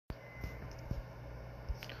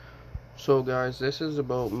So guys, this is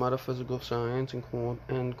about metaphysical science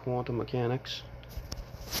and quantum mechanics.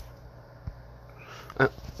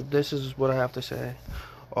 This is what I have to say.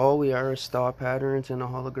 All we are is thought patterns in a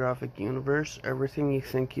holographic universe. Everything you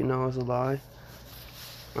think you know is a lie.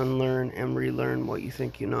 Unlearn and relearn what you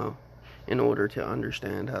think you know in order to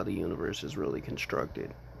understand how the universe is really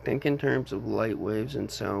constructed. Think in terms of light waves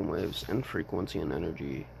and sound waves and frequency and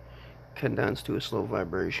energy condensed to a slow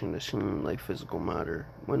vibration to seem like physical matter,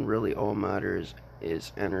 when really all matter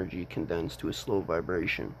is energy condensed to a slow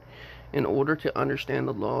vibration. In order to understand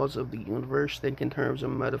the laws of the universe, think in terms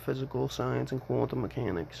of metaphysical science and quantum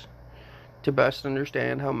mechanics. To best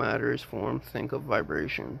understand how matter is formed, think of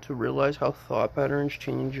vibration. To realize how thought patterns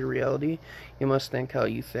change your reality, you must think how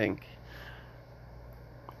you think.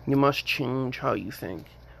 You must change how you think.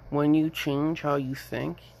 When you change how you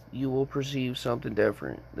think, you will perceive something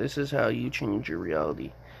different. This is how you change your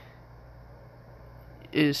reality.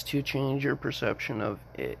 Is to change your perception of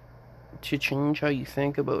it. To change how you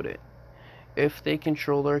think about it. If they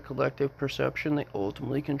control our collective perception, they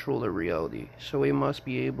ultimately control our reality. So we must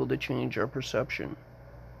be able to change our perception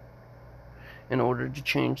in order to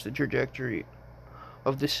change the trajectory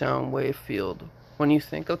of the sound wave field. When you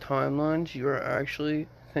think of timelines, you are actually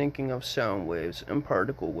thinking of sound waves and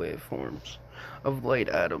particle waveforms of light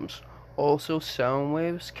atoms. Also, sound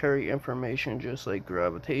waves carry information just like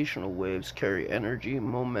gravitational waves carry energy,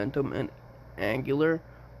 momentum, and angular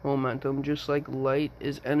momentum. Just like light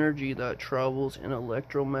is energy that travels in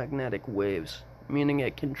electromagnetic waves, meaning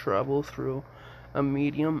it can travel through a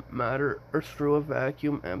medium, matter, or through a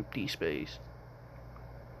vacuum, empty space.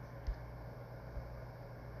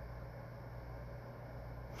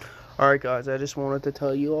 Alright guys, I just wanted to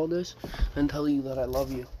tell you all this and tell you that I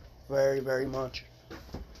love you very, very much.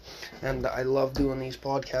 And I love doing these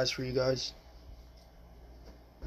podcasts for you guys.